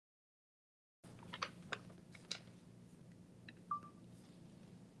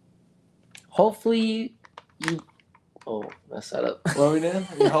hopefully you. Oh, messed that up. What are we doing?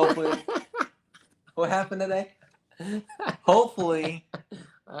 Hopefully. What happened today? Hopefully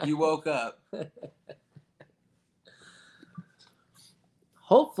you woke up.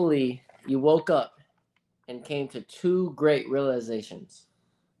 Hopefully you woke up and came to two great realizations.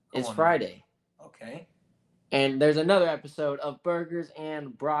 It's Friday. Okay. And there's another episode of Burgers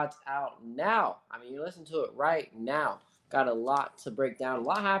and Brats out now. I mean, you listen to it right now. Got a lot to break down. A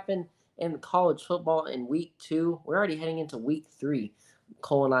lot happened in college football in week 2. We're already heading into week 3.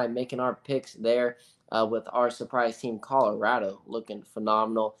 Cole and I making our picks there with our surprise team, Colorado, looking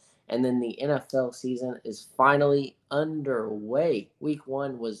phenomenal. And then the NFL season is finally underway. Week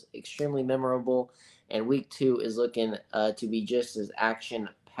 1 was extremely memorable, and week 2 is looking to be just as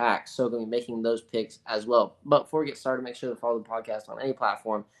action-packed. So going to be making those picks as well. But before we get started, make sure to follow the podcast on any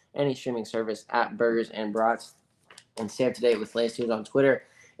platform, any streaming service at Burgers and Brats, and stay up to date with latest news on Twitter,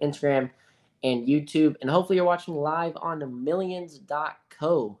 Instagram, and YouTube. And hopefully you're watching live on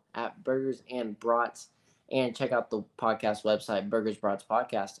millions.co at Burgers and Brats. And check out the podcast website,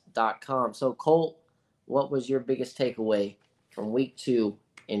 burgersbratspodcast.com. So, Colt, what was your biggest takeaway from week 2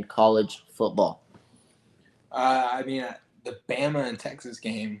 in college football? The Bama and Texas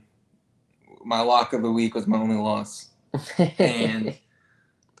game, my lock of the week was my only loss. And,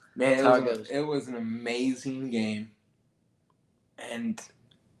 man, it was an amazing game. And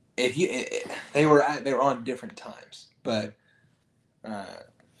they were on different times, but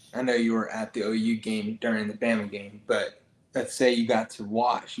I know you were at the OU game during the Bama game, but let's say you had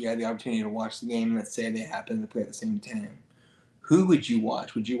the opportunity to watch the game. Let's say they happened to play at the same time. Who would you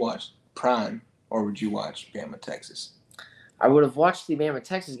watch? Would you watch Prime or would you watch Bama, Texas? I would have watched the Bama,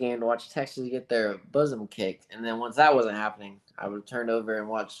 Texas game to watch Texas get their bosom kicked. And then once that wasn't happening, I would have turned over and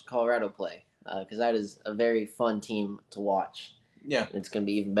watched Colorado play because that is a very fun team to watch. Yeah. And it's going to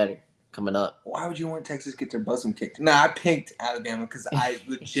be even better coming up. Why would you want Texas to get their bosom kicked? No, I picked Alabama because I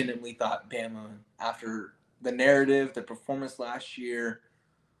legitimately thought Bama, after the narrative, the performance last year,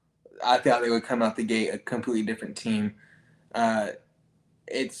 I thought they would come out the gate a completely different team.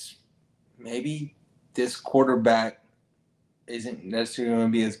 It's maybe this quarterback isn't necessarily going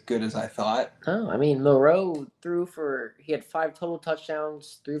to be as good as I thought. Oh, I mean, Moreau he had 5 total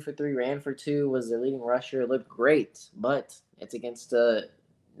touchdowns, 3 for 3, ran for 2, was their leading rusher, looked great, but it's against a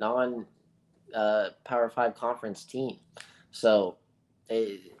non-Power 5 conference team. So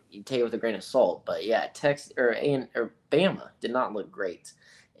you take it with a grain of salt. But yeah, Bama did not look great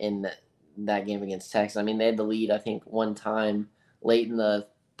in that game against Texas. I mean, they had the lead, I think, one time late in the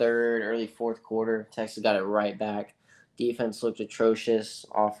third, early fourth quarter. Texas got it right back. Defense looked atrocious.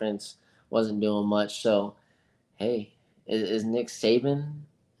 Offense wasn't doing much. So, hey, is Nick Saban?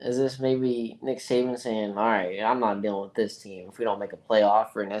 Is this maybe Nick Saban saying, all right, I'm not dealing with this team. If we don't make a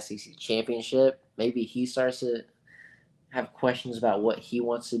playoff for an SEC championship, maybe he starts to have questions about what he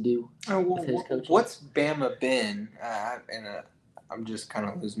wants to do with his coaching. What's Bama been? I'm just kind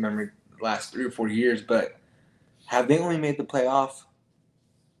of losing memory the last 3 or 4 years, but have they only made the playoff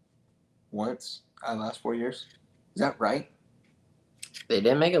once out of the last 4 years? Is that right? They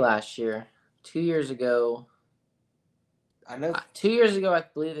didn't make it last year. 2 years ago. I know. 2 years ago, I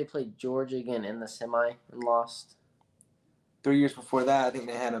believe they played Georgia again in the semi and lost. 3 years before that, I think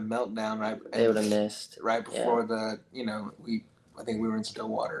they had a meltdown. Right, they would have missed right before I think we were in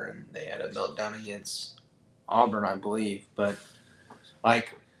Stillwater and they had a meltdown against Auburn, I believe. But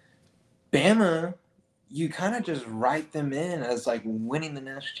like Bama, you kind of just write them in as like winning the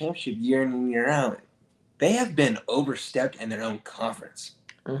national championship year in and year out. They have been overstepped in their own conference.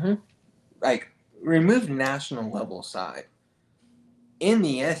 Mm-hmm. Like, remove national level side. In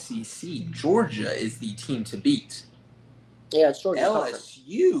the SEC, Georgia is the team to beat. Yeah, it's Georgia.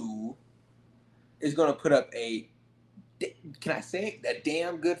 LSU is going to put up can I say it, a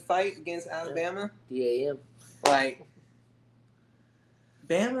damn good fight against Alabama? DAM. Like,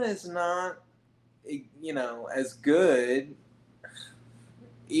 Bama is not, as good.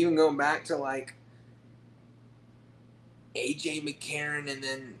 Even going back to, like, A.J. McCarron and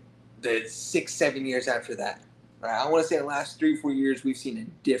then the 6-7 years after that. Right? I want to say the last 3-4 years we've seen a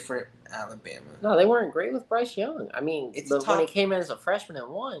different Alabama. No, they weren't great with Bryce Young. I mean, when he came in as a freshman and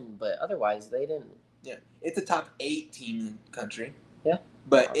won, but otherwise they didn't. Yeah, it's a top 8 team in the country. Yeah,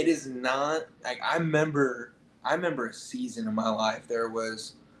 but it is not like I remember a season in my life. There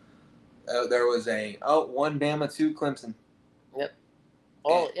was one Bama, 2 Clemson. Yep.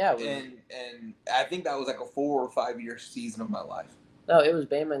 Oh yeah, and I think that was like a 4 or 5 year season of my life. No, it was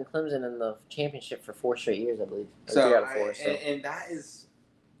Bama and Clemson in the championship for 4 straight years, I believe. So 3 out of 4. And that is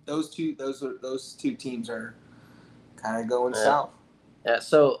those two teams are kind of going south.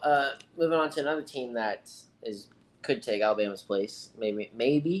 So moving on to another team that could take Alabama's place.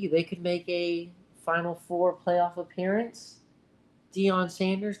 Maybe they could make a Final Four playoff appearance. Deion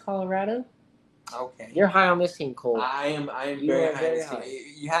Sanders, Colorado. Okay. You're high on this team, Cole. I am very high on this team.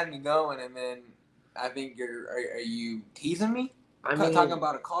 You had me going, and then I think are you teasing me? I mean, talking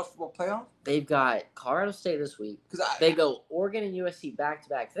about a college football playoff? They've got Colorado State this week. They go Oregon and USC back to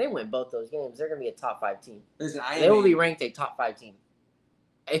back. If they win both those games, they're going to be a top 5 team. Listen, they will be ranked a top 5 team.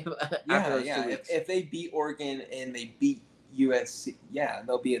 After those 2 weeks. If they beat Oregon and they beat USC,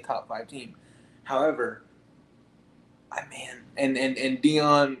 they'll be a top 5 team. However, and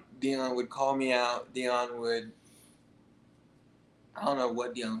Deion would call me out. Deion would. I don't know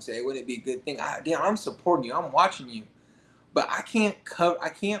what Deion would say. Wouldn't it be a good thing? Deion, I'm supporting you. I'm watching you. But I can't I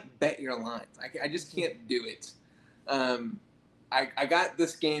can't bet your lines. I just can't do it. I got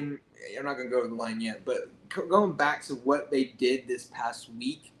this game. I'm not gonna go to the line yet, but going back to what they did this past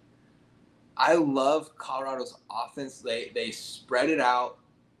week, I love Colorado's offense. They spread it out.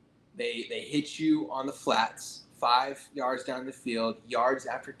 They hit you on the flats, 5 yards down the field, yards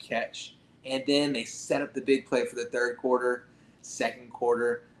after catch, and then they set up the big play for the third quarter, second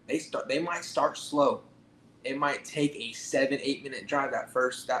quarter. They might start slow. It might take a 7-8 minute drive that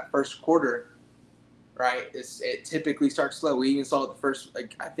first quarter, right? It typically starts slow. We even saw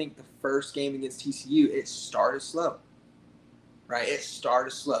it I think the first game against TCU, it started slow, right? It started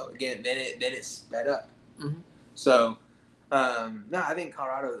slow again, then it sped up. Mm-hmm. So, I think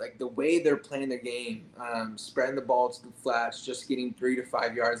Colorado, like the way they're playing their game, spreading the ball to the flats, just getting 3 to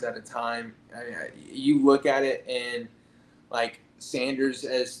 5 yards at a time. You look at it and like Sanders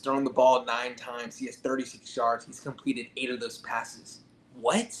has thrown the ball 9 times. He has 36 yards. He's completed 8 of those passes.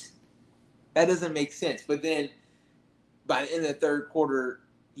 What? That doesn't make sense. But then by the end of the third quarter,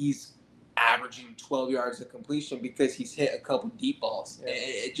 he's averaging 12 yards of completion because he's hit a couple deep balls. Yeah.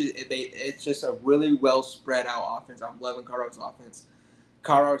 It's just a really well spread out offense. I'm loving Colorado's offense.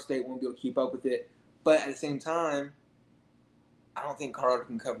 Colorado State won't be able to keep up with it. But at the same time, I don't think Colorado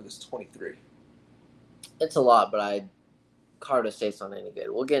can cover this 23. It's a lot, but Colorado State's not any good.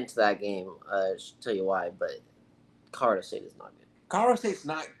 We'll get into that game. I'll tell you why, but Colorado State is not good. Colorado State's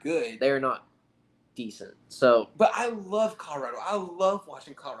not good. They're not decent. So, but I love Colorado. I love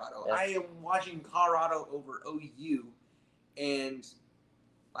watching Colorado. Yeah. I am watching Colorado over OU, and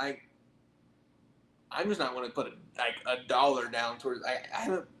like I'm just not going to put a dollar down towards.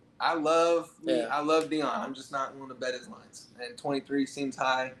 I love Deion. I'm just not willing to bet his lines. And 23 seems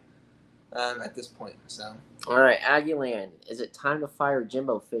high at this point. So. All right, Aggieland. Is it time to fire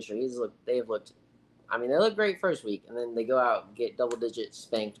Jimbo Fisher? They've looked. I mean, they look great first week, and then they go out and get double-digit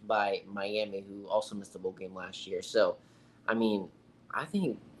spanked by Miami, who also missed the bowl game last year. So, I mean, I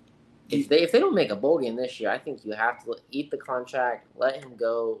think if they don't make a bowl game this year, I think you have to eat the contract, let him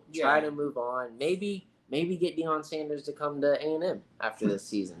go, try to move on. Maybe get Deion Sanders to come to A&M after this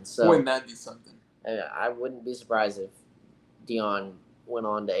season. So wouldn't that be something? I wouldn't be surprised if Deion went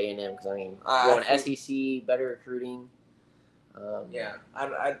on to A&M because I mean, going SEC, better recruiting.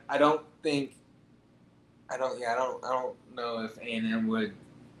 I don't think. I don't know if A&M would.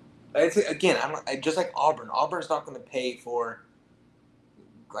 Again, just like Auburn. Auburn's not going to pay for,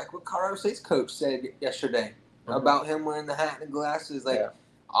 like what Colorado State's coach said yesterday about him wearing the hat and the glasses. Like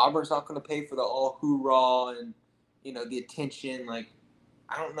Auburn's not going to pay for the all hoorah and the attention. Like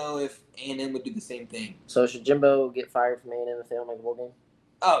I don't know if A&M would do the same thing. So should Jimbo get fired from A&M if they don't make a bowl game?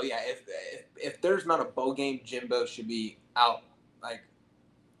 Oh yeah, if there's not a bowl game, Jimbo should be out. Like.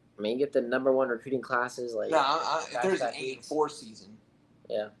 I mean, you get the number 1 recruiting classes. Like, if there's an 8-4 season,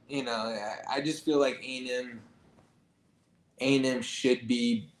 I just feel like A&M should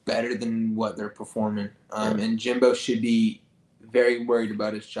be better than what they're performing, and Jimbo should be very worried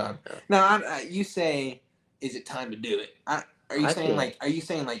about his job. Now, you say, is it time to do it? Are you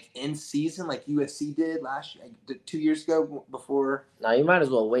saying like in season like USC did last year, like 2 years ago before? No, you might as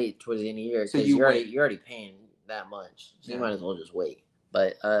well wait towards the end of the year because you're already paying that much, so you might as well just wait.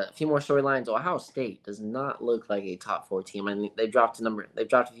 But a few more storylines. Ohio State does not look like a top 4 team. I mean, they've dropped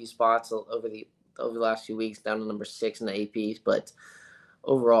a few spots over the last few weeks, down to number 6 in the APs. But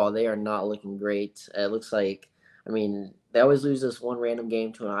overall, they are not looking great. It looks like, I mean, they always lose this one random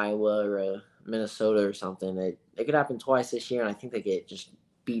game to an Iowa or a Minnesota or something. It could happen twice this year, and I think they get just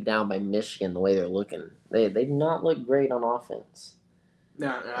beat down by Michigan the way they're looking. They do not look great on offense.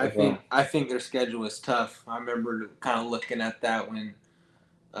 No, I think their schedule is tough. I remember kind of looking at that when.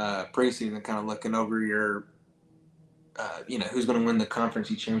 Preseason, kind of looking over your, who's going to win the conference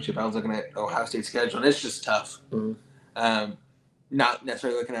championship. I was looking at Ohio State's schedule, and it's just tough. Mm-hmm. Not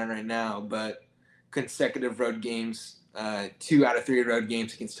necessarily looking at it right now, but consecutive road games, 2 out of 3 road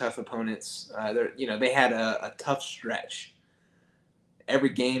games against tough opponents. They had a tough stretch. Every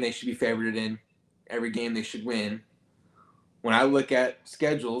game they should be favored in. Every game they should win. When I look at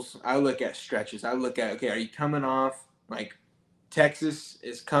schedules, I look at stretches. I look at, okay, are you coming off? Like, Texas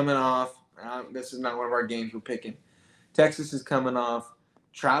is coming off. This is not one of our games we're picking. Texas is coming off,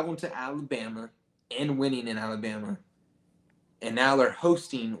 traveling to Alabama and winning in Alabama. And now they're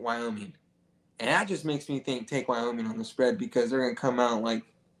hosting Wyoming. And that just makes me think take Wyoming on the spread because they're going to come out like,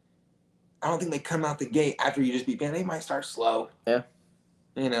 I don't think they come out the gate after you just beat Bama. They might start slow. Yeah.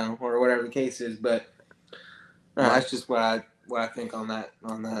 Or whatever the case is. But that's just what I think on that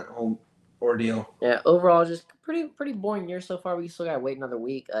whole ordeal. Yeah, overall, just pretty boring year so far. We still got to wait another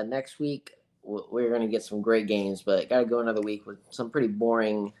week. Next week, we're going to get some great games, but got to go another week with some pretty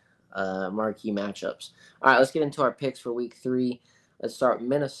boring marquee matchups. All right, let's get into our picks for week 3. Let's start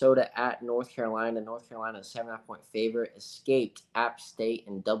Minnesota at North Carolina. North Carolina, 7.5-point favorite, escaped App State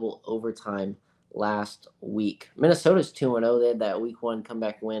in double overtime last week. Minnesota's 2-0. They had that week 1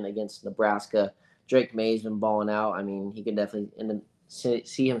 comeback win against Nebraska. Drake May's been balling out. I mean, he could definitely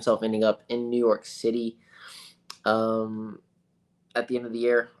see himself ending up in New York City at the end of the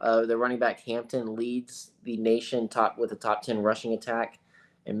year. The running back Hampton leads the nation with a top 10 rushing attack,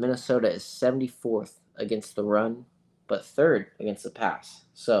 and Minnesota is 74th against the run, but 3rd against the pass.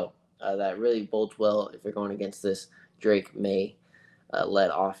 So that really bodes well if you're going against this Drake May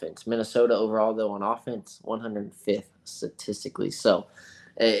led offense. Minnesota overall, though, on offense, 105th statistically. So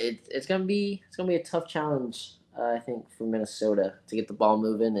it's gonna be a tough challenge. I think for Minnesota to get the ball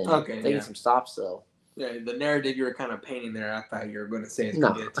moving and get some stops, though. Yeah, the narrative you were kind of painting there, I thought you were going to say it's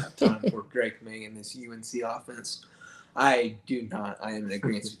going to be a tough time for Drake May and this UNC offense. I do not. I am in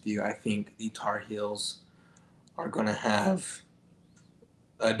agreement with you. I think the Tar Heels are going to have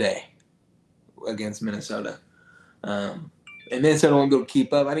a day against Minnesota. And Minnesota won't be able to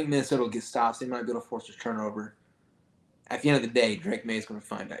keep up. I think Minnesota will get stops. They might be able to force a turnover. At the end of the day, Drake May is going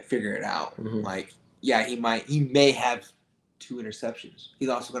to figure it out. Mm-hmm. Like, yeah, he may have 2 interceptions. He's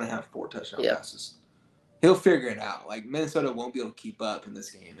also going to have 4 touchdown passes. He'll figure it out. Like, Minnesota won't be able to keep up in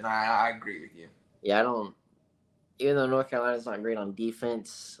this game, and I agree with you. Yeah, I don't. Even though North Carolina's not great on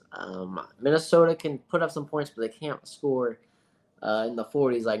defense, Minnesota can put up some points, but they can't score in the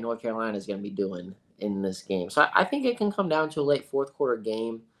 40s like North Carolina is going to be doing in this game. So I think it can come down to a late fourth quarter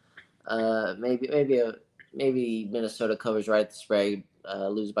game. Maybe Minnesota covers right at the spread,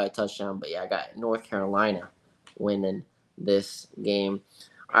 lose by a touchdown. But yeah, I got North Carolina winning this game.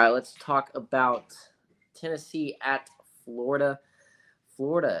 All right, let's talk about Tennessee at Florida.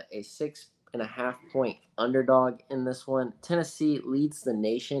 Florida, a 6.5-point underdog in this one. Tennessee leads the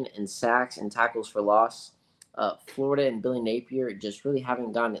nation in sacks and tackles for loss. Florida and Billy Napier just really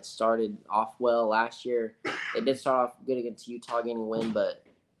haven't gotten it started off well last year. They did start off good against Utah, getting a win, but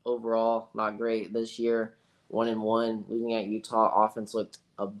overall not great this year. 1-1, losing at Utah. Offense looked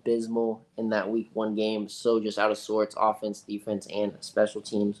abysmal in that week 1 game. So just out of sorts, offense, defense, and special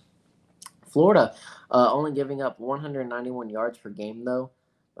teams. Florida only giving up 191 yards per game, though.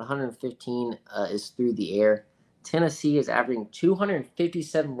 115 is through the air. Tennessee is averaging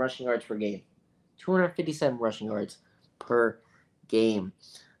 257 rushing yards per game. 257 rushing yards per game.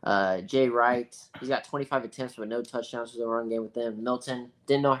 Jay Wright, he's got 25 attempts but no touchdowns for the run game with them. Milton,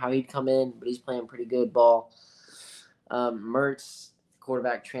 didn't know how he'd come in, but he's playing pretty good ball. Mertz,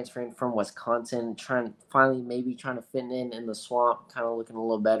 quarterback transferring from Wisconsin, trying to fit in the swamp, kind of looking a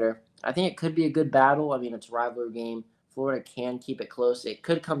little better. I think it could be a good battle. I mean, it's a rivalry game. Florida can keep it close. It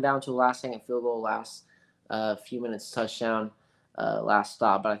could come down to a last-second field goal, last few minutes touchdown, last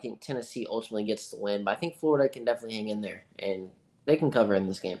stop. But I think Tennessee ultimately gets the win. But I think Florida can definitely hang in there, and they can cover in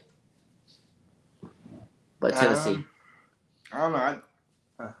this game. But Tennessee. I don't know.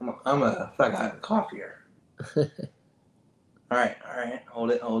 I got a cough here. All right.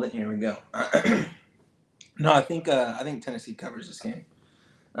 Hold it. Here we go. No, I think Tennessee covers this game.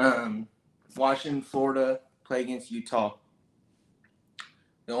 Watching Florida play against Utah,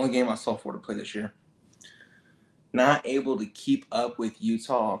 the only game I saw Florida play this year, not able to keep up with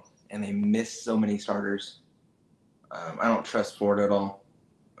Utah, and they missed so many starters. I don't trust Florida at all.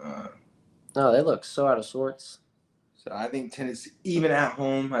 No, they look so out of sorts. So I think Tennessee, even at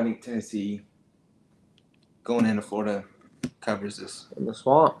home, Tennessee going into Florida covers this. In the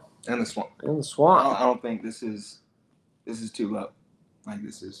swamp. In the swamp. I don't think this is too low. Like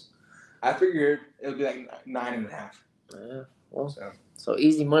this is. I figured it would be like 9.5. Yeah. Well, so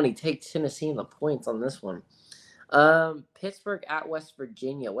easy money. Take Tennessee in the points on this one. Pittsburgh at West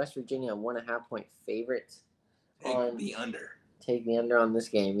Virginia. West Virginia, 1.5-point favorite. Take the under. take the under on this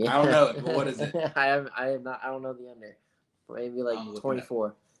game. Yeah. I don't know it, but what is it? I don't know the under. Maybe like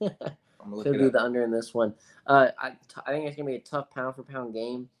 24. Could be the under in this one. I think it's gonna be a tough pound for pound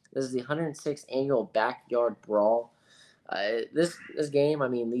game. This is the 106th annual Backyard Brawl. This game, I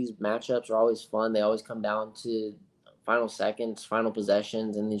mean, these matchups are always fun. They always come down to final seconds, final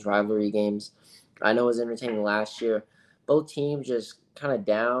possessions in these rivalry games. I know it was entertaining last year. Both teams just kind of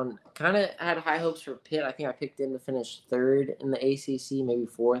down. Kind of had high hopes for Pitt. I think I picked them to finish third in the ACC, maybe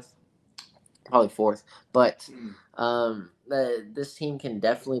fourth, probably fourth. But this team can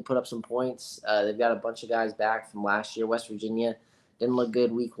definitely put up some points. They've got a bunch of guys back from last year. West Virginia didn't look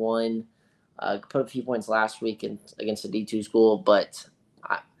good week one. Put up a few points last week against a D2 school, but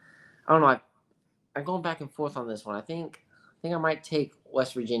I don't know. I'm going back and forth on this one. I think I might take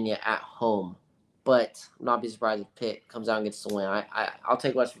West Virginia at home, but I'm not be surprised if Pitt comes out and gets the win. I'll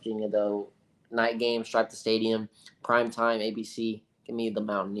take West Virginia though. Night game, stripe the stadium, prime time, ABC. Give me the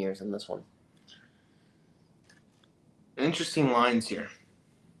Mountaineers in this one. Interesting lines here.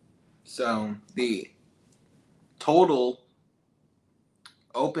 So the total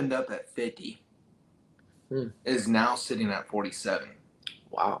opened up at 50. Is now sitting at 47.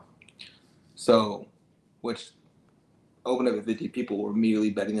 Wow. So, which opened up at 50, people were immediately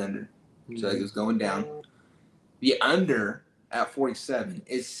betting under. So it was going down. The under at 47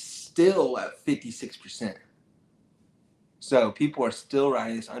 is still at 56%. So people are still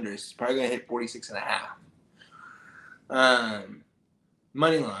riding this under. It's probably going to hit 46.5.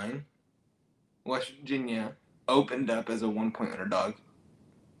 Money line, West Virginia opened up as a 1-point underdog.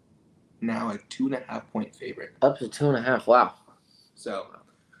 Now a 2.5-point favorite. Up to 2.5. Wow. So,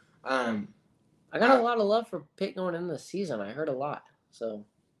 I got a lot of love for Pitt going into the season. I heard a lot. So,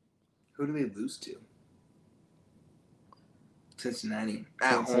 who do they lose to? Cincinnati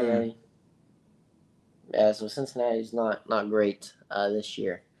at home. Yeah, so Cincinnati's not great this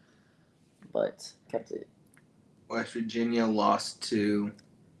year, but kept it. West Virginia lost to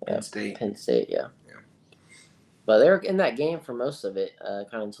Penn State. Penn State, yeah. But they were in that game for most of it, kind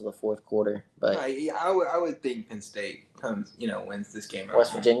of until the fourth quarter. But I would think Penn State wins this game.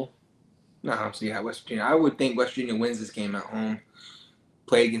 West Virginia. No, so yeah, West Virginia. I would think West Virginia wins this game at home.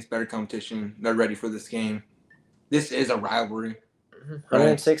 Play against better competition. They're ready for this game. This is a rivalry.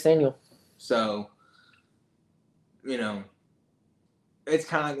 106th annual. So, it's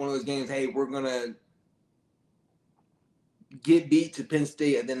kind of like one of those games. Hey, we're gonna get beat to Penn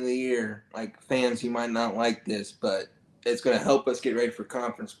State at the end of the year. Like fans, you might not like this, but it's gonna help us get ready for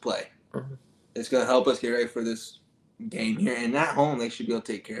conference play. It's gonna help us get ready for this game here, and at home they should be able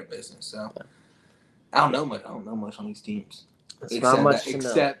to take care of business. So I don't know much on these teams,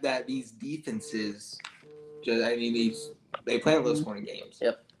 except that these defenses, they play low scoring games.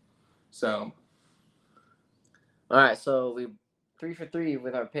 Yep. So, all right, so we 3 for 3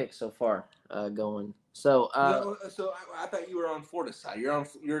 with our picks so far going. So so I thought you were on Florida's side.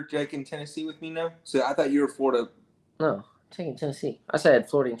 You're taking Tennessee with me now. So I thought you were Florida. No, I'm taking Tennessee. I said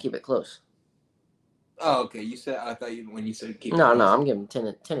Florida and keep it close. Oh, okay. I thought when you said keep it close. No, I'm giving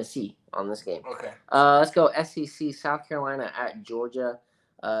Tennessee on this game. Okay. Let's go SEC, South Carolina at Georgia.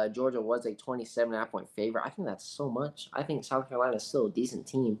 Georgia was a 27.5-point favorite. I think that's so much. I think South Carolina is still a decent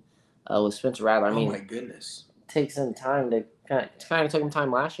team with Spencer Rattler. I mean, oh my goodness. Takes some time to kind of took him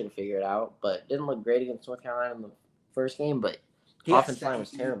time last year to figure it out, but didn't look great against North Carolina in the first game. But offensive line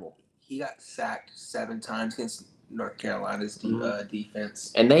was terrible. He got sacked 7 times against North Carolina's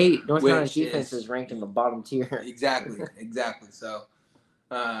defense, and North Carolina's defense is ranked in the bottom tier. Exactly. So,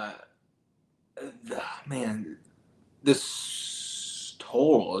 man, this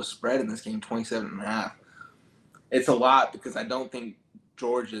total is spread in this game 27.5. It's a lot because I don't think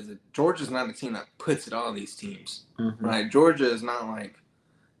Georgia's not a team that puts it on these teams, right? Georgia is not like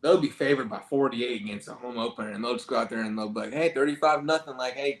they'll be favored by 48 against a home opener, and they'll just go out there and they'll be like, "Hey, 35-0."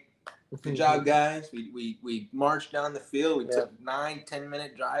 Like, "Hey, good job, guys. We marched down the field. We took 9-10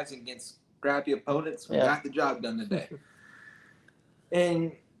 minute drives against crappy opponents. We got the job done today."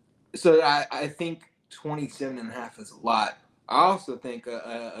 And so I think 27.5 is a lot. I also think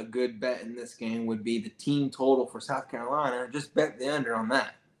a good bet in this game would be the team total for South Carolina. Just bet the under on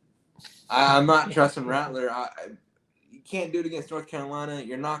that. I'm not trusting Rattler. You can't do it against North Carolina.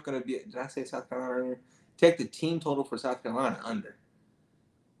 You're not going to be – did I say South Carolina earlier? Take the team total for South Carolina under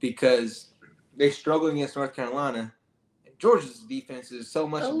because they struggle against North Carolina. Georgia's defense is so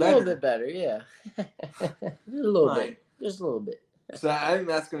much better. A little bit better, yeah. Just a little bit. Just a little bit. So I think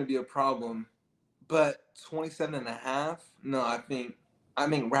that's going to be a problem. But 27.5, no, I think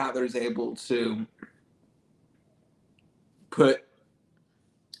Rattler's able to put.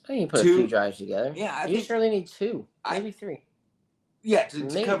 I think you put 2 a few drives together. Yeah, you surely need 2, maybe 3. Yeah,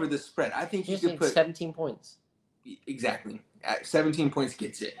 to cover the spread. I think you could put 17 points. Exactly. 17 points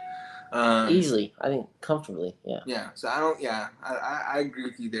gets it. Easily, I think comfortably. Yeah. Yeah. So I don't. Yeah, I agree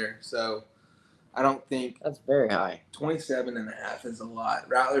with you there. So I don't think that's very high. 27.5 is a lot.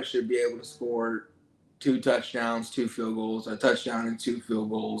 Rattler should be able to score 2 touchdowns, 2 field goals, a touchdown and 2 field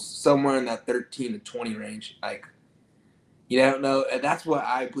goals, somewhere in that 13 to 20 range. Like, you don't know. And that's what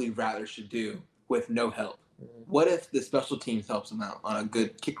I believe Rattler should do with no help. Mm-hmm. What if the special teams helps them out on a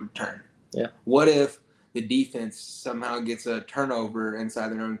good kick return? Yeah. What if the defense somehow gets a turnover inside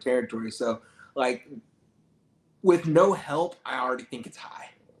their own territory? So, like, with no help, I already think it's high.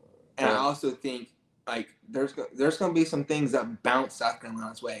 And I also think, like, there's going to be some things that bounce South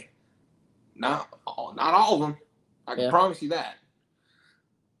Carolina's way. Not all of them. I can promise you that.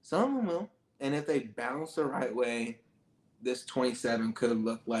 Some of them will. And if they bounce the right way, this 27 could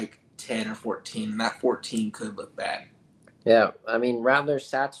look like 10 or 14, and that 14 could look bad. Yeah, I mean, Rattler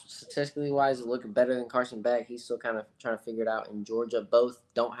statistically wise is looking better than Carson Beck. He's still kind of trying to figure it out in Georgia. Both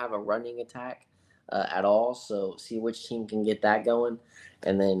don't have a running attack at all, so see which team can get that going,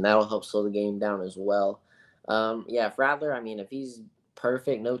 and then that'll help slow the game down as well. Yeah, if Rattler, I mean, if he's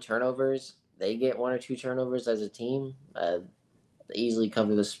perfect, no turnovers, they get 1 or 2 turnovers as a team, they easily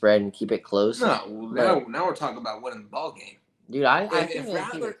cover the spread and keep it close. No, now we're talking about winning the ball game. Dude,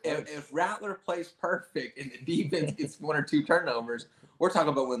 if Rattler plays perfect and the defense gets 1 or 2 turnovers, we're talking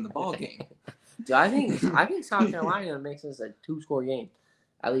about winning the ball game. Dude, I think South Carolina makes this a 2-score game.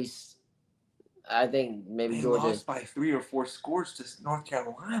 At least, I think maybe Georgia lost by 3 or 4 scores to North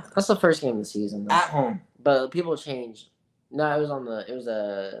Carolina. That's the first game of the season, though. At home. But people changed. No, it was on the. It was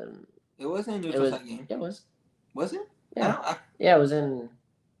It wasn't a neutral site game. Yeah, it was. Was it? Yeah. Yeah, it was in.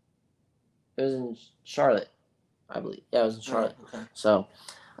 It was in Charlotte, I believe. Yeah, it was in Charlotte. Oh, okay. So,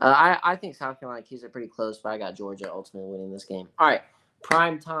 I think South Carolina keeps it pretty close, but I got Georgia ultimately winning this game. All right,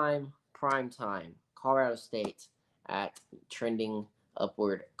 prime time. Colorado State at trending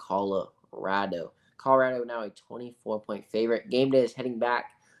upward Colorado. Colorado now a 24-point favorite. Game day is heading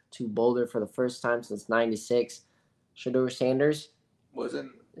back to Boulder for the first time since '96. Shedeur Sanders. No,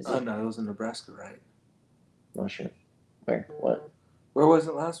 it was in Nebraska, right? Not sure. Where? What? Where was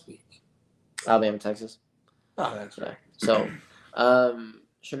it last week? Alabama, Texas. Oh, that's right. So,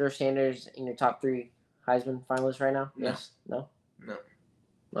 Shedeur Sanders in your top 3 Heisman finalists right now? No. Yes? No? No.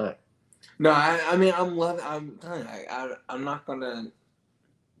 All right. No, I mean, I'm telling you, I'm not going to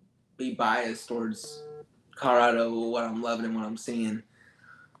be biased towards Colorado, what I'm loving and what I'm seeing.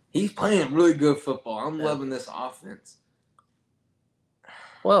 He's playing really good football. I'm loving this offense.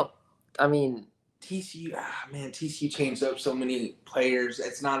 Well, I mean, TCU changed up so many players.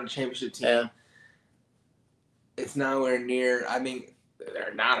 It's not a championship team. Yeah. It's nowhere near. I mean,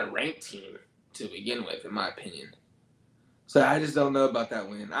 they're not a ranked team to begin with, in my opinion. So I just don't know about that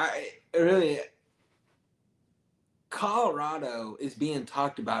win. Colorado is being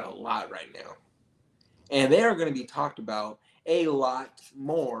talked about a lot right now. And they are going to be talked about a lot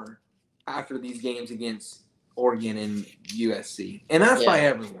more after these games against Oregon and USC. And that's by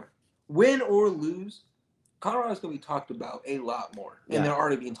everyone. Win or lose, Colorado's going to be talked about a lot more. And they're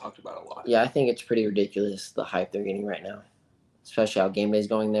already being talked about a lot. Yeah, I think it's pretty ridiculous, the hype they're getting right now. Especially how game day's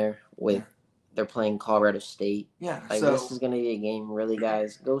going there with they're playing Colorado State. Yeah. This is going to be a game, really,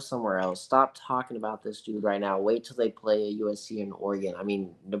 guys. Go somewhere else. Stop talking about this dude right now. Wait till they play a USC and Oregon. I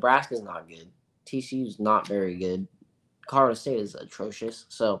mean, Nebraska's not good. TCU's not very good. Colorado State is atrocious.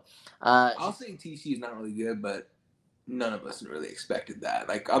 So, I'll say TCU's not really good, but none of us really expected that.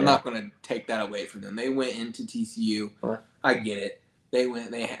 Like, I'm not going to take that away from them. They went into TCU. I get it. They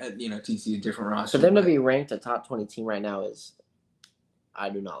had, TCU different roster. For them to be ranked a top 20 team right now I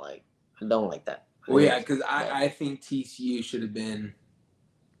don't like that. Well, yeah, because I think TCU should have been.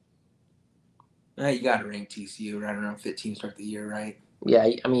 You got to rank TCU right around 15 start the year, right? Yeah,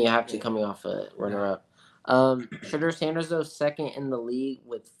 I mean, you have to coming off a runner-up. Shedeur Sanders, though, second in the league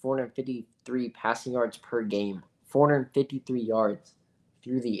with 453 passing yards per game. 453 yards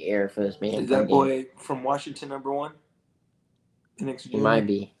through the air for this man. Is that boy from Washington number 1? He might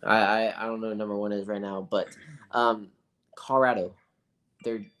be. I don't know what number 1 is right now, but Colorado,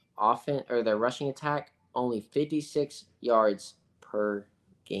 their offense or their rushing attack only 56 yards per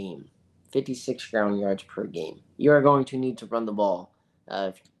game. 56 ground yards per game. You are going to need to run the ball,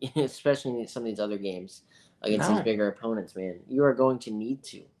 especially in some of these other games against these bigger opponents, man. You are going to need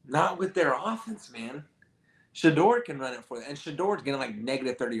to. Not with their offense, man. Shedeur can run it for them, and Shedeur's getting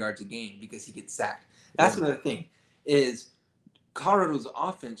negative 30 yards a game because he gets sacked. That's another thing is Colorado's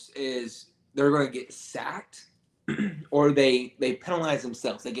offense is they're going to get sacked or they penalize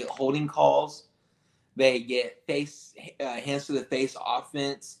themselves. They get holding calls. They get hands to the face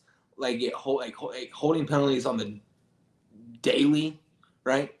offense, like get holding penalties on the daily,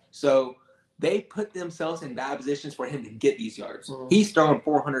 right? So they put themselves in bad positions for him to get these yards. Mm-hmm. He's throwing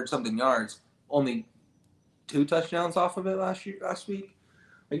 400 something yards, only 2 touchdowns off of it last week.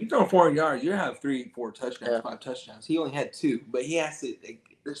 Like, you're throwing 400 yards, you have 3-4 touchdowns, 5 touchdowns. He only had 2, but he has to.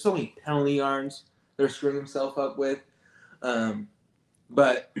 There's so many penalty yards they're screwing himself up with.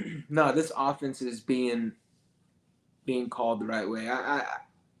 But no, this offense is being called the right way.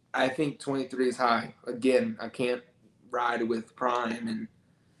 I think 23 is high. Again, I can't ride with Prime, and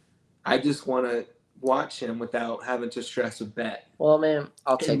I just want to watch him without having to stress a bet. Well, man,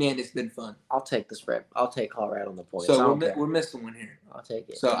 it's been fun. I'll take the spread. I'll take Colorado on the points. So we're missing one here. I'll take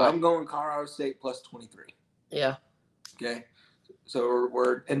it. So I'm going Colorado State plus 23. Yeah. Okay. So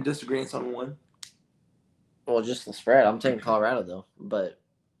we're in disagreement on one. Well, just the spread. I'm taking Colorado though, but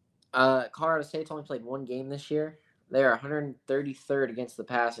Colorado State's only played 1 game this year. They are 133rd against the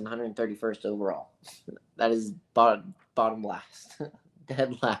pass and 131st overall. That is bottom last,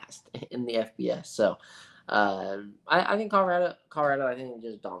 dead last in the FBS. So I think Colorado, I think,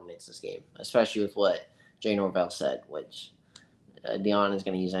 just dominates this game, especially with what Jay Norvell said, which Deion is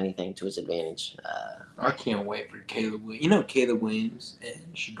going to use anything to his advantage. I can't wait for Caleb Williams. You know, Caleb Williams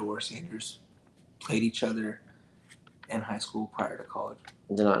and Shedeur Sanders played each other in high school prior to college.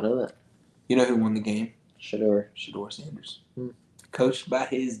 Did not know that. You know who won the game? Shedeur Sanders. Coached by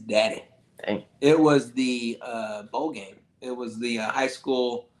his daddy. Dang. It was the bowl game. It was the high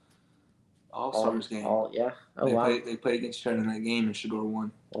school All-Stars game. Yeah. Oh, They played against each other in that game, and Shedeur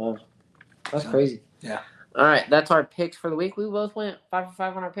won. Wow. That's crazy. Yeah. All right, that's our picks for the week. We both went 5 for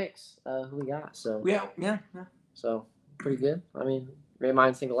 5 on our picks. Who we got? So yeah. So pretty good. I mean, great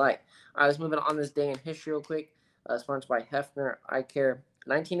minds think alike. All right, let's move on this day in history real quick. Sponsored by Hefner Eye Care.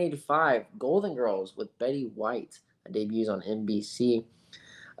 1985, Golden Girls with Betty White debuts on NBC.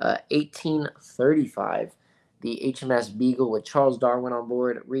 1835, the HMS Beagle with Charles Darwin on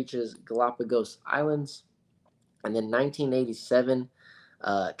board reaches Galapagos Islands. And then 1987,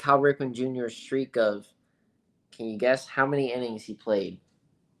 Cal Ripken Jr.'s streak of, can you guess how many innings he played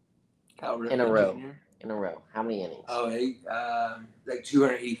in a row? Jr.? In a row. How many innings? Oh, like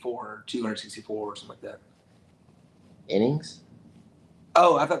 284 or 264 or something like that. Innings?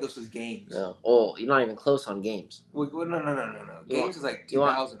 Oh, I thought this was games. No. Oh, you're not even close on games. Well, no. Games is like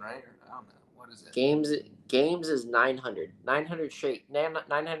 2,000, right? I don't know. What is it? Games is 900.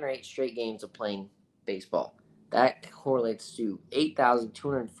 908 straight games of playing baseball. That correlates to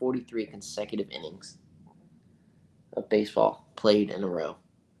 8,243 consecutive innings of baseball played in a row.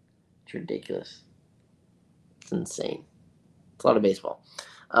 It's ridiculous. It's insane. It's a lot of baseball.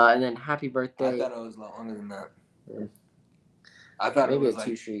 And then happy birthday. I thought it was a lot longer than that. Yeah. I thought maybe it was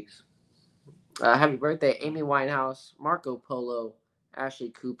 2 streaks. Happy birthday, Amy Winehouse, Marco Polo, Ashley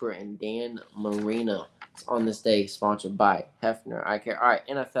Cooper, and Dan Marino. It's on this day, sponsored by Hefner Eye Care. All right,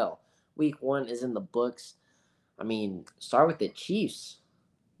 NFL. Week 1 is in the books. I mean, start with the Chiefs.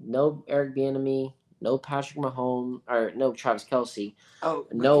 No Eric Bieniemy, no Patrick Mahomes, or no Travis Kelce. Oh,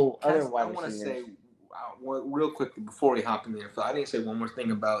 no other wide receivers. I want to say real quickly before we hop in the NFL, I didn't say one more thing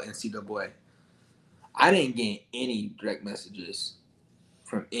about NCAA. I didn't get any direct messages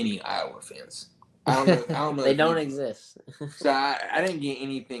from any Iowa fans. I don't know. They don't exist. So I didn't get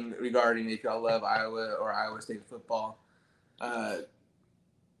anything regarding if y'all love Iowa or Iowa State football.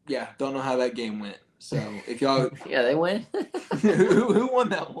 Yeah, don't know how that game went. So if y'all, yeah, they win. who won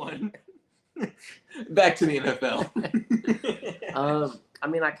that one? Back to the NFL. I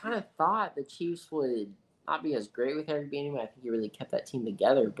mean, I kind of thought the Chiefs would not be as great with Eric Bieniemy. I think he really kept that team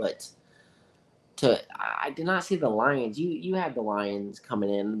together, but I did not see the Lions. You had the Lions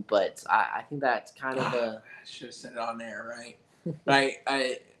coming in, but I think that's kind of I should have said it on there, right?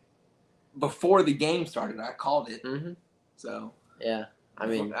 I before the game started, I called it. Mm-hmm. So yeah, I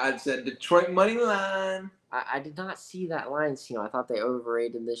mean, I said Detroit money line. I did not see that Lions team. I thought they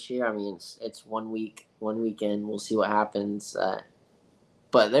overrated this year. I mean, it's 1 week, 1 weekend. We'll see what happens.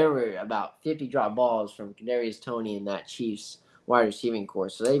 But there were about 50 drop balls from Kadarius Toney and that Chiefs wide receiving corps,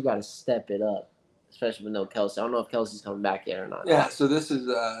 so they've got to step it up. Especially with no Kelce. I don't know if Kelsey's coming back yet or not. Yeah, so this is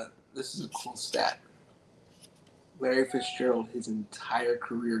a cool stat. Larry Fitzgerald, his entire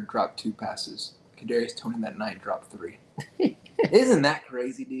career, dropped 2 passes. Kadarius Toney that night dropped 3. Isn't that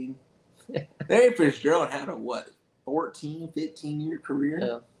crazy, dude? Larry Fitzgerald had a 14, 15-year career?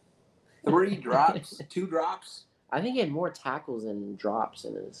 Yeah. 3 drops, 2 drops. I think he had more tackles than drops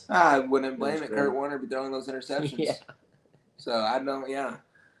in his. I wouldn't blame it. Kurt Warner be throwing those interceptions. Yeah. So I don't. Yeah.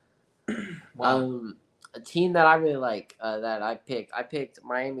 Wow. A team that I really like that I picked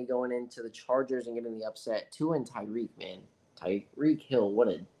Miami going into the Chargers and getting the upset. Tua and Tyreek, man. Tyreek Hill, what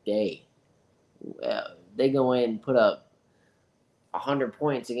a day. They go in and put up 100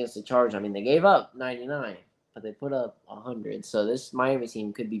 points against the Chargers. I mean, they gave up 99, but they put up 100. So this Miami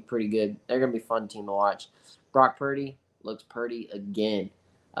team could be pretty good. They're going to be a fun team to watch. Brock Purdy looks Purdy again.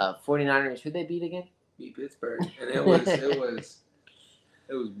 49ers, who they beat again? Beat Pittsburgh. And it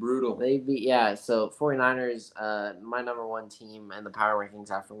was brutal. They beat, yeah. So 49ers, my number one team and the power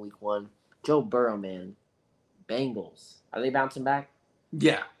rankings after week 1. Joe Burrow, man. Bengals. Are they bouncing back?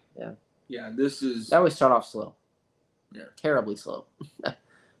 Yeah. Yeah. Yeah, They always start off slow. Yeah. Terribly slow.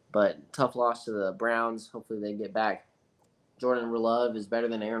 But tough loss to the Browns. Hopefully they get back. Jordan Love is better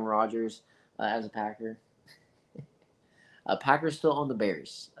than Aaron Rodgers as a Packer. Packers still own the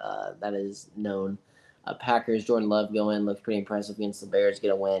Bears. That is known. Packers, Jordan Love go in, looks pretty impressive against the Bears,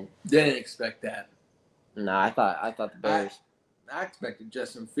 get a win. Didn't expect that. No, I thought the Bears. I expected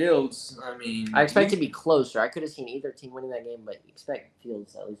Justin Fields. I mean, I expect to be closer. I could have seen either team winning that game, but you expect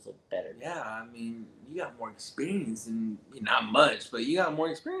Fields to at least look better. Yeah, I mean, you got more experience and not much, but you got more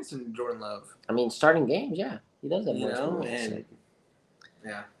experience than Jordan Love. I mean, starting games, yeah, he does have more experience. And,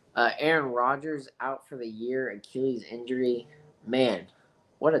 yeah. Aaron Rodgers out for the year, Achilles injury. Man,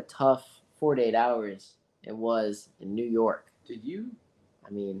 what a tough 48 hours it was in New York. Did you?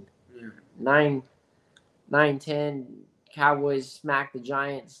 I mean, 9-10. Cowboys smacked the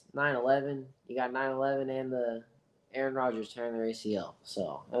Giants 9-11. You got 9-11 and the Aaron Rodgers tearing their ACL.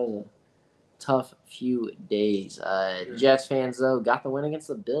 So that was a tough few days. Jets fans, though, got the win against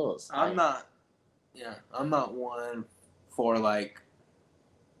the Bills. I'm not one for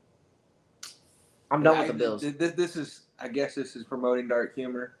I'm done with the Bills. This is, I guess this is promoting dark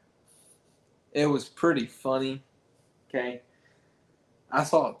humor. It was pretty funny. Okay. I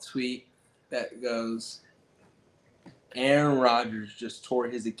saw a tweet that goes, Aaron Rodgers just tore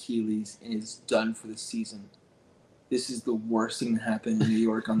his Achilles and is done for the season. This is the worst thing to happen in New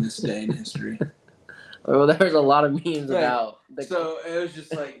York on this day in history. Well, there's a lot of memes about. So it was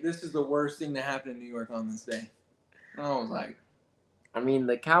just like, this is the worst thing to happen in New York on this day. And I was like, I mean,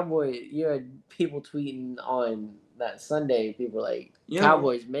 the Cowboy. You had people tweeting on that Sunday. People were like,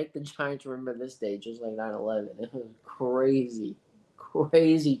 Cowboys make the Giants remember this day, just like 9/11. It was crazy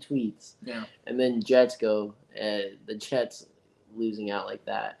tweets. Yeah. And then Jets go. The Jets losing out like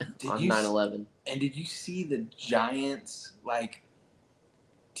that on 9/11. And did you see the Giants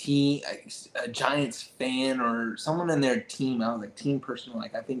team, a Giants fan or someone in their team? I was like team person.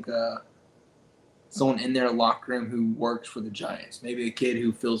 I think someone in their locker room who works for the Giants. Maybe a kid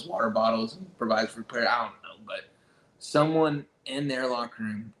who fills water bottles and provides for players. I don't know, but someone in their locker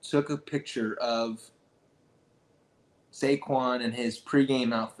room took a picture of Saquon in his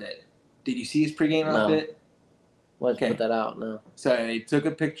pregame outfit. Did you see his pregame outfit? Let's put that out now. So they took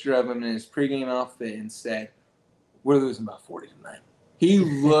a picture of him in his pregame outfit and said, "We're losing about 40 tonight." He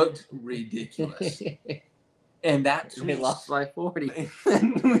looked ridiculous. And that tweet they lost by 40. They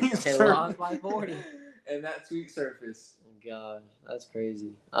lost by 40. And that tweet surfaced. God, that's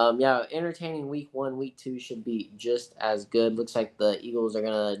crazy. Yeah, entertaining week 1. Week 2 should be just as good. Looks like the Eagles are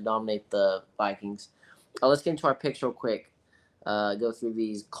gonna dominate the Vikings. Let's get into our picks real quick. Go through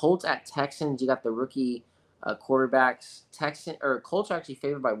these. Colts at Texans. You got the rookie quarterbacks. Colts are actually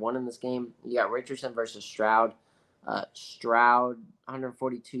favored by 1 in this game. You got Richardson versus Stroud. Stroud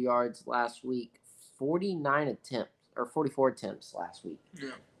 142 yards last week. 44 attempts last week.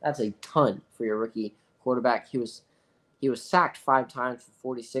 Yeah. That's a ton for your rookie quarterback. He was sacked 5 times for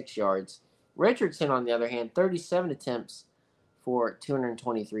 46 yards. Richardson, on the other hand, 37 attempts for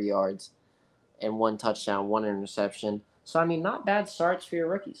 223 yards and 1 touchdown, 1 interception. So, I mean, not bad starts for your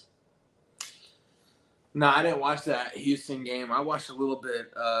rookies. No, I didn't watch that Houston game. I watched a little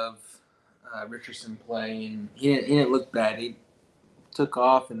bit of Richardson play, and he didn't look bad. He took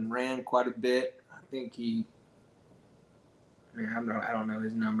off and ran quite a bit. I think I don't know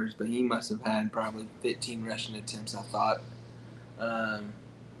his numbers, but he must have had probably 15 rushing attempts, I thought.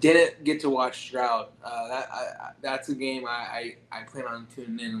 Didn't get to watch Stroud. That's a game I plan on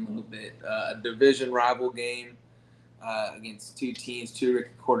tuning in a little bit. A division rival game against 2 teams, 2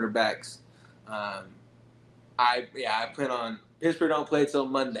 rookie quarterbacks. I plan on Pittsburgh don't play till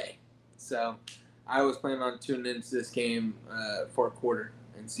Monday, so I was planning on tuning into this game for a quarter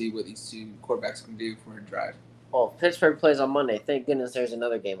and see what these 2 quarterbacks can do for a drive. Well, Pittsburgh plays on Monday. Thank goodness there's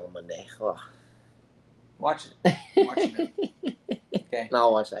another game on Monday. Oh. Watch it. Watch it. Okay. No,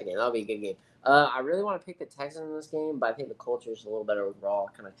 I'll watch that game. That'll be a good game. I really want to pick the Texans in this game, but I think the culture is a little better overall.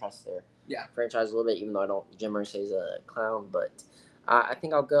 I kind of trust their franchise a little bit, even though I don't. Jim Irsay's a clown, but I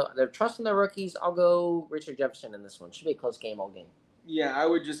think I'll go. They're trusting their rookies. I'll go Richard Jefferson in this one. Should be a close game all game. Yeah, I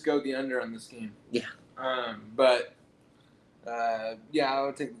would just go the under on this game. Yeah. But yeah, I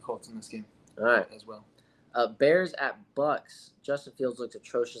would take the Colts in this game. All right. As well. Bears at Bucks. Justin Fields looked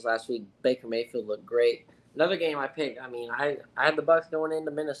atrocious last week. Baker Mayfield looked great. Another game I picked. I mean, I had the Bucks going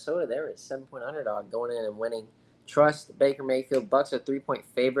into Minnesota. They were a 7-point underdog going in and winning. Trust Baker Mayfield. Bucks are 3-point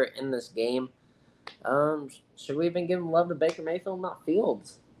favorite in this game. Should we even give him love to Baker Mayfield, not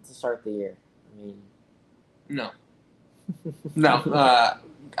Fields, to start the year? I mean, no.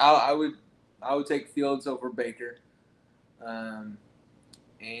 I would take Fields over Baker, and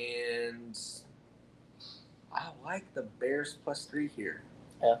I like the Bears +3 here.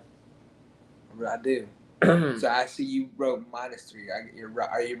 Yeah, I do. So I see you wrote -3.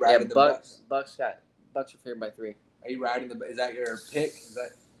 Are you riding the Bucks? Bucks are favored by 3. Are you riding the? Is that your pick? Is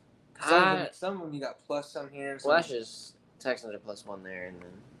that some of them you got plus some here? Well, that's just Texans are +1 there, and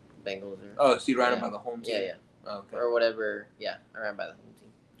then Bengals are. Oh, so you riding by the home team? Yeah. Oh, okay. Or whatever. Yeah, I ran by the home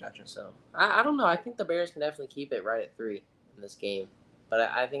team. Gotcha. So I don't know. I think the Bears can definitely keep it right at 3 in this game, but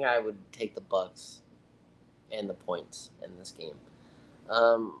I think I would take the Bucks and the points in this game.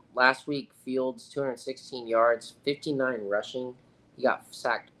 Last week, Fields 216 yards, 59 rushing. He got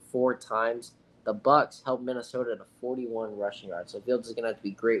sacked 4 times. The Bucks held Minnesota to 41 rushing yards. So Fields is gonna have to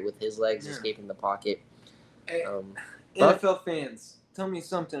be great with his legs escaping the pocket. Hey, NFL fans, tell me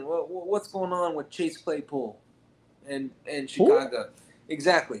something. What's going on with Chase Claypool and Chicago? Ooh.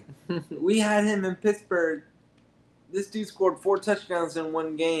 Exactly. We had him in Pittsburgh. This dude scored 4 touchdowns in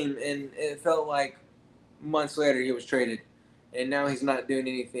one game, and it felt like months later he was traded, and now he's not doing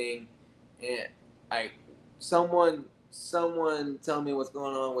anything. And someone tell me what's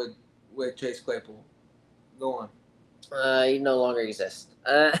going on with Chase Claypool. Go on. He no longer exists.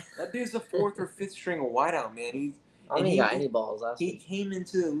 That dude's the 4th or 5th string wideout, man. I don't think he got any balls last week. He came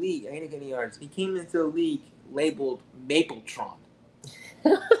into the league. I didn't get any yards. He came into the league labeled Mapletron.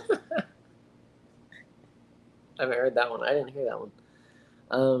 I haven't heard that one. I didn't hear that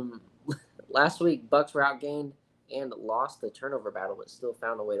one. Last week, Bucks were outgained and lost the turnover battle, but still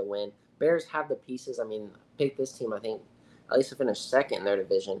found a way to win. Bears have the pieces. I mean, pick this team, I think, at least to finish second in their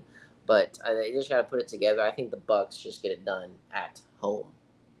division. But they just got to put it together. I think the Bucks just get it done at home.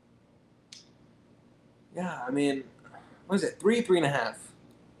 Yeah, I mean, what is it? 3.5.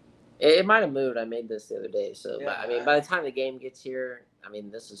 It might have moved. I made this the other day. So, yeah, I mean, by the time the game gets here, I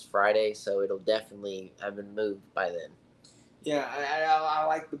mean, this is Friday, so it'll definitely have been moved by then. Yeah, I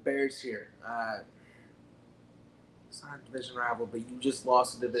like the Bears here. It's not a division rival, but you just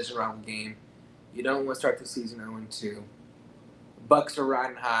lost a division rival game. You don't want to start the season 0-2. The Bucks are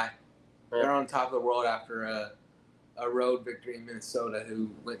riding high. They're on top of the world after a road victory in Minnesota,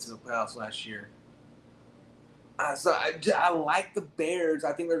 who went to the playoffs last year. So I like the Bears.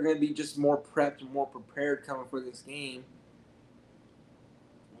 I think they're going to be just more prepped and more prepared coming for this game.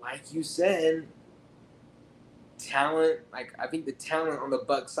 Like you said, talent. I think the talent on the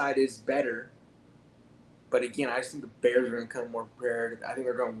Bucs side is better. But again, I just think the Bears are going to come more prepared. I think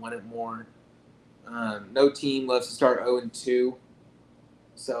they're going to want it more. No team loves to start 0-2.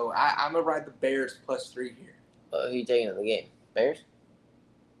 So I'm going to ride the Bears +3 here. Who are you taking in the game? Bears?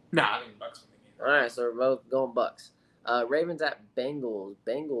 Nah, I think Bucs win the game. All right, so we're both going Bucs. Ravens at Bengals.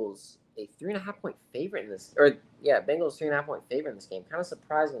 Bengals a 3.5-point favorite in this. Bengals 3.5-point favorite in this game. Kind of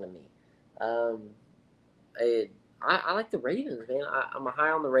surprising to me. I like the Ravens, man. I'm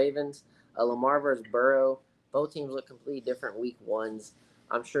high on the Ravens. Lamar versus Burrow. Both teams look completely different week ones.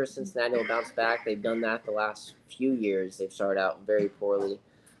 I'm sure Cincinnati will bounce back. They've done that the last few years. They've started out very poorly.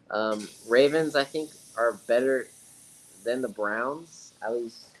 Ravens, I think, are better than the Browns, at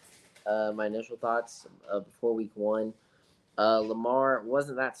least my initial thoughts before week 1. Lamar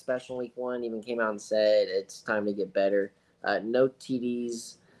wasn't that special in week 1, even came out and said it's time to get better. No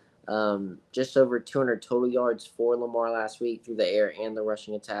TDs, just over 200 total yards for Lamar last week through the air and the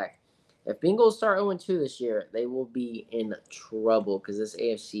rushing attack. If Bengals start 0-2 this year, they will be in trouble because this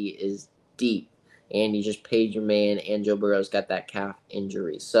AFC is deep. And you just paid your man, and Joe Burrow's got that calf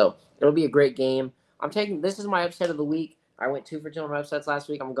injury. So it'll be a great game. This is my upset of the week. I went 2 for 2 on my upsets last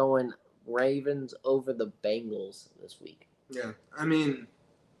week. I'm going Ravens over the Bengals this week. Yeah, I mean,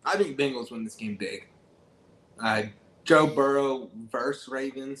 I think Bengals win this game big. Joe Burrow versus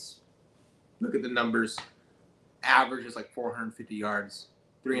Ravens. Look at the numbers. Average is like 450 yards,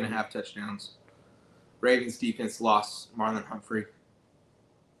 3.5 touchdowns. Ravens defense lost Marlon Humphrey.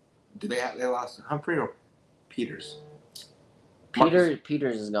 They lost Humphrey or Peters?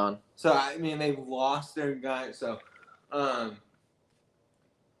 Peters is gone. So I mean they've lost their guy. So I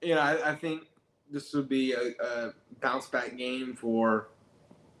think this would be a bounce back game for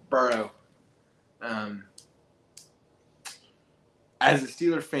Burrow. As a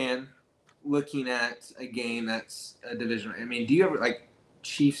Steeler fan, looking at a game that's a division. I mean, do you ever like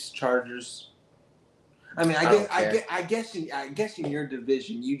Chiefs Chargers? I mean, I guess in your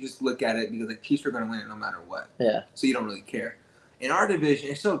division, you just look at it because the Chiefs are going to win it no matter what. Yeah. So you don't really care. In our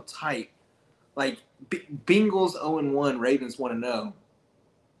division, it's so tight. Like Bengals 0-1, Ravens 1-0.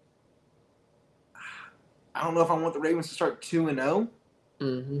 I don't know if I want the Ravens to start 2-0,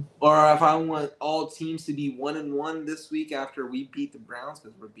 or if I want all teams to be 1-1 this week after we beat the Browns,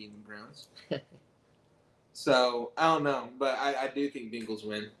 because we're beating the Browns. So I don't know, but I do think Bengals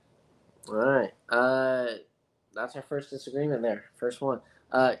win. All right. That's our first disagreement there. First one.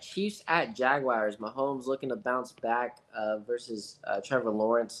 Chiefs at Jaguars. Mahomes looking to bounce back versus Trevor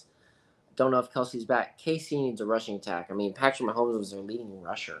Lawrence. Don't know if Kelsey's back. KC needs a rushing attack. I mean, Patrick Mahomes was their leading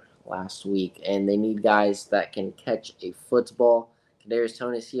rusher last week, and they need guys that can catch a football. Kadarius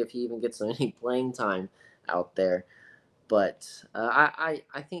Toney, see if he even gets any playing time out there. But I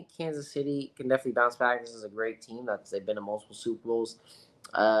think Kansas City can definitely bounce back. This is a great team. They've been in multiple Super Bowls.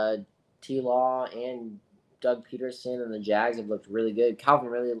 T-Law and Doug Peterson and the Jags have looked really good. Calvin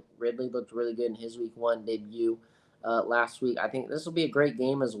Ridley looked really good in his Week 1 debut last week. I think this will be a great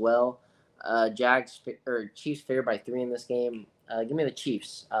game as well. Chiefs favored by 3 in this game. Give me the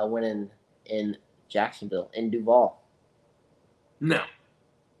Chiefs winning in Jacksonville, in Duval. No.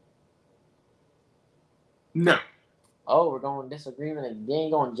 Oh, we're going disagreement again.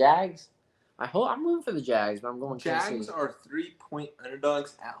 Going Jags. I'm moving for the Jags, but I'm going Jags. Tennessee. Are 3-point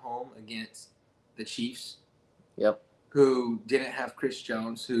underdogs at home against the Chiefs. Yep. Who didn't have Chris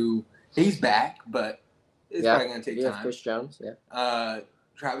Jones? Who he's back, but it's probably going to take time. Chris Jones. Yeah.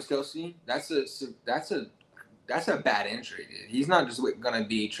 Travis Kelce. That's a bad injury, dude. He's not just going to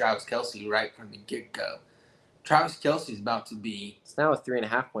be Travis Kelce right from the get go. Travis Kelce is about to be. It's now a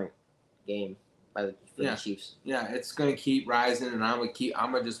 3.5-point game for the Chiefs. Yeah, it's going to keep rising, and I'm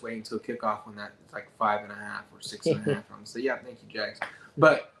gonna just wait until kickoff when that it's like 5.5 or 6.5. I'm gonna say, yeah, thank you, Jags.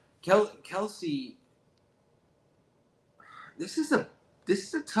 But Kelce, this is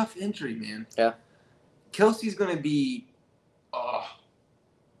a tough injury, man. Yeah. Kelce's going to be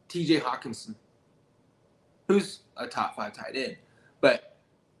T.J. Hawkinson, who's a top 5 tight end, but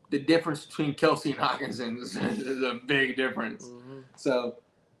the difference between Kelce and Hawkinson is a big difference. Mm-hmm. So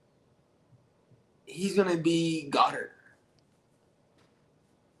he's going to be Goddard,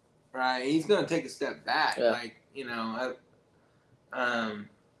 right? He's going to take a step back. Yeah.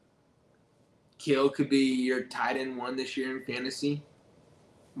 Kill could be your tight end 1 this year in fantasy.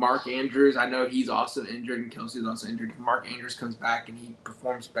 Mark Andrews, I know he's also injured, and Kelce's also injured. If Mark Andrews comes back and he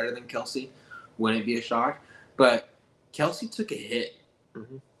performs better than Kelce, wouldn't it be a shock? But Kelce took a hit.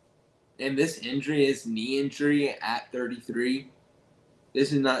 Mm-hmm. And this injury, his knee injury at 33,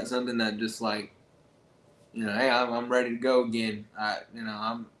 this is not something that just like, hey, I'm ready to go again.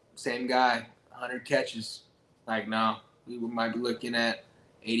 I'm same guy, 100 catches. Like, no, we might be looking at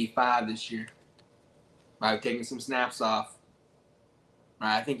 85 this year. Might be taking some snaps off.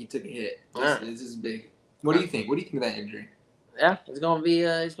 I think he took a hit. This is big. What do you think? What do you think of that injury? Yeah, it's gonna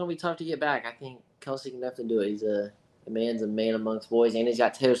be tough to get back. I think Kelce can definitely do it. The man's a man amongst boys, and he's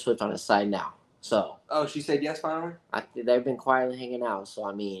got Taylor Swift on his side now. So. Oh, she said yes finally? They've been quietly hanging out. So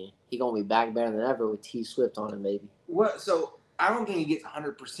I mean, he gonna be back better than ever with T Swift on him, baby. What? So I don't think he gets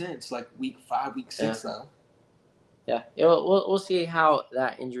 100%. It's like week 5, week 6 though. Yeah. We'll see how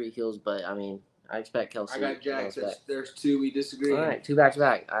that injury heals, but I mean. I expect Kelce. I got Jags. There's 2 we disagree. All right, 2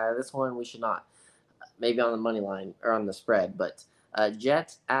 back-to-back. This one we should not. Maybe on the money line or on the spread, but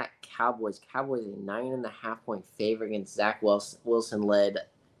Jets at Cowboys. Cowboys a 9.5-point favorite against Zach Wilson-led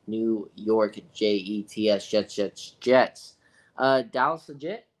New York Jets. Jets. Dallas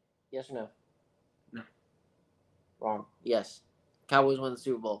legit? Yes or no? No. Wrong. Yes. Cowboys win the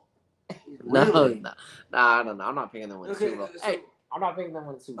Super Bowl. Really? No, I don't know. I'm not picking them to win the Super Bowl. So, hey. I'm not picking them to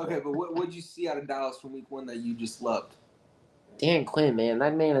win the Super Bowl. Okay, but what did you see out of Dallas from week 1 that you just loved? Dan Quinn, man,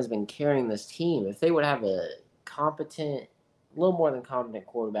 that man has been carrying this team. If they would have a little more than competent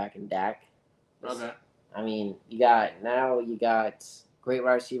quarterback in Dak. Okay. I mean, you got great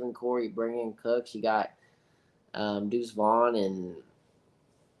wide receiver core. You bring in Cooks. You got Deuce Vaughn and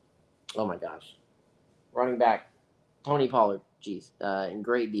oh my gosh, running back Tony Pollard. And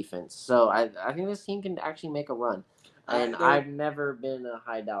great defense. So I think this team can actually make a run. And I've never been a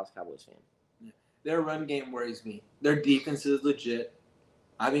high Dallas Cowboys fan. Yeah. Their run game worries me. Their defense is legit.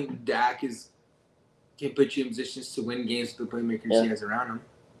 I think Dak can put you in positions to win games with the playmakers he has around him.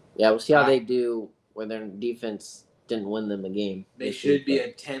 Yeah, we'll see how they do when their defense didn't win them a game. They should be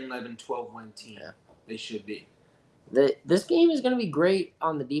a 10, 11, 12 win team. Yeah. They should be. This game is going to be great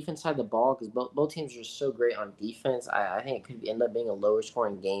on the defense side of the ball because both teams are so great on defense. I think it could end up being a lower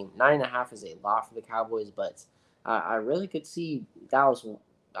scoring game. 9.5 is a lot for the Cowboys, but I really could see Dallas,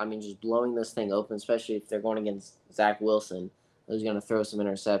 just blowing this thing open, especially if they're going against Zach Wilson, who's going to throw some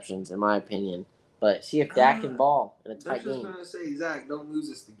interceptions, in my opinion. But see if Dak can ball in a tight game. I was just going to say, Zach, don't lose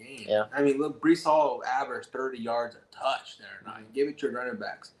us the game. Yeah. Look, Breece Hall averaged 30 yards a touch there tonight. Give it to your running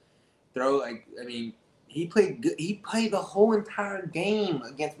backs. He played good. He played the whole entire game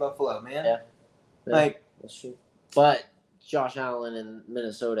against Buffalo, man. Yeah. That's true. But Josh Allen and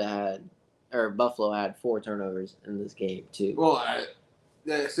Buffalo had 4 turnovers in this game too. Well,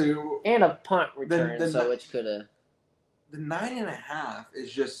 and a punt return, which could have. The 9.5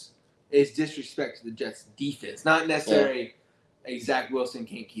 is disrespect to the Jets' defense, not necessarily a Zach Wilson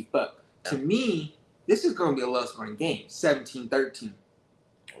can't keep up. Yeah. To me, this is going to be a low-scoring game, 17-13.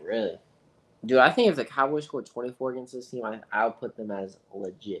 Really? Dude, I think if the Cowboys scored 24 against this team, I would put them as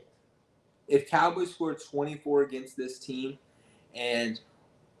legit. If Cowboys scored 24 against this team and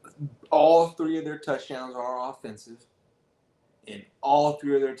all 3 of their touchdowns are offensive and all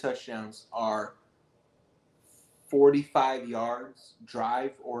 3 of their touchdowns are 45 yards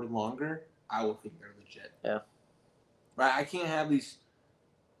drive or longer, I will think they're legit. Yeah. Right? I can't have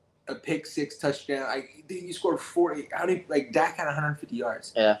a pick 6 touchdown. You scored 40. Dak had 150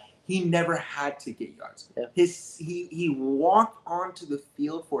 yards. Yeah. He never had to get yards. Yeah. He walked onto the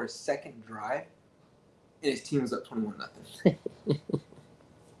field for a second drive, and his team was up 21-0.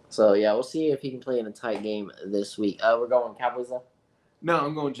 So yeah, we'll see if he can play in a tight game this week. We're going Cowboys though? No,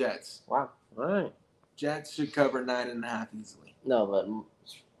 I'm going Jets. Wow. All right. Jets should cover 9.5 easily. No, but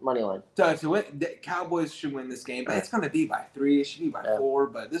money line. So the Cowboys should win this game, but it's going to be by 3. It should be by 4,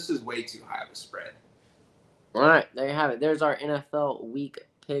 but this is way too high of a spread. All right, there you have it. There's our NFL week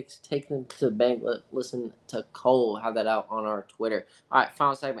picks. Take them to the bank. Listen to Cole. Have that out on our Twitter. All right,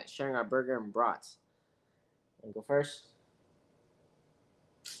 final segment, sharing our burger and brats. Want to go first?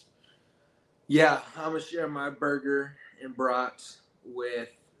 Yeah, I'm going to share my burger and brats with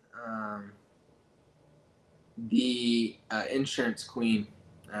the insurance queen.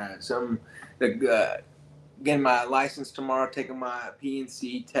 So I'm getting my license tomorrow, taking my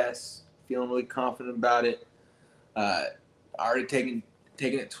P&C test, feeling really confident about it. Already taken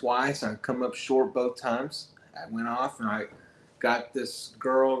it twice. I come up short both times. I went off and I got this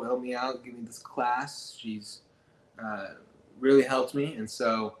girl to help me out, give me this class. She's really helped me, and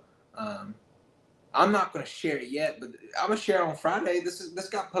so I'm not going to share it yet, but I'm going to share it on Friday. This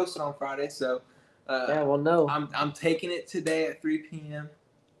got posted on Friday, so no. I'm taking it today at 3 p.m.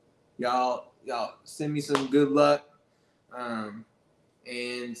 Y'all send me some good luck, and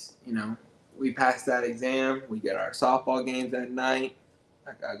we passed that exam. We get our softball games that night.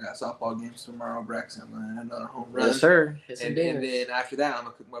 I got softball games tomorrow, Brex. I'm going to have another home run. Yes, sir. And then after that, I'm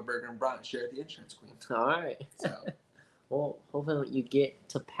going to cook my burger and brat and share it with the insurance queen. All right. So, well, hopefully you get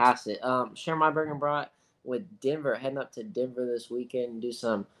to pass it. Share my burger and brat with Denver. Heading up to Denver this weekend. Do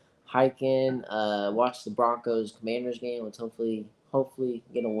some hiking. Watch the Broncos-Commanders game. Let's hopefully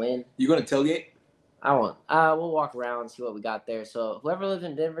get a win. You going to tailgate? I won't. We'll walk around and see what we got there. So whoever lives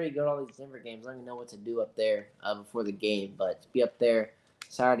in Denver, you go to all these Denver games. Let me know what to do up there before the game. But be up there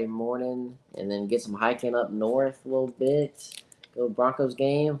Saturday morning and then get some hiking up north a little bit. Go to Broncos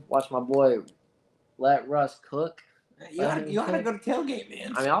game. Watch my boy let Russ cook. You gotta go to tailgate,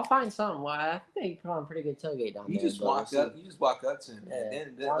 man. I'll find something. Well, I think they put on a pretty good tailgate down there. You just walk up to him. Yeah.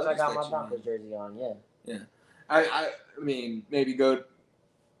 As long as I got my Broncos jersey on, yeah. Yeah. I mean, maybe go to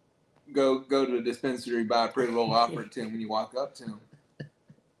the dispensary, buy a pretty little offer to him when you walk up to him.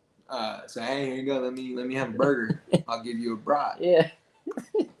 Say, hey, here you go. Let me have a burger. I'll give you a brat. Yeah.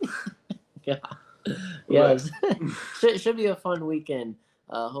 Yeah. Yes. Should be a fun weekend.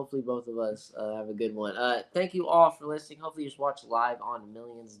 Hopefully both of us have a good one. Thank you all for listening. Hopefully you just watch live on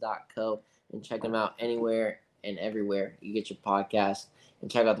millions.co and check them out anywhere and everywhere you get your podcast. And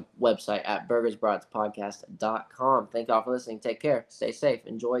check out the website at burgersbratspodcast.com. Thank you all for listening. Take care. Stay safe.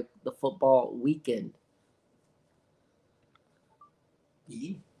 Enjoy the football weekend.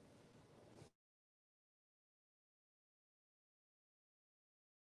 Yeah.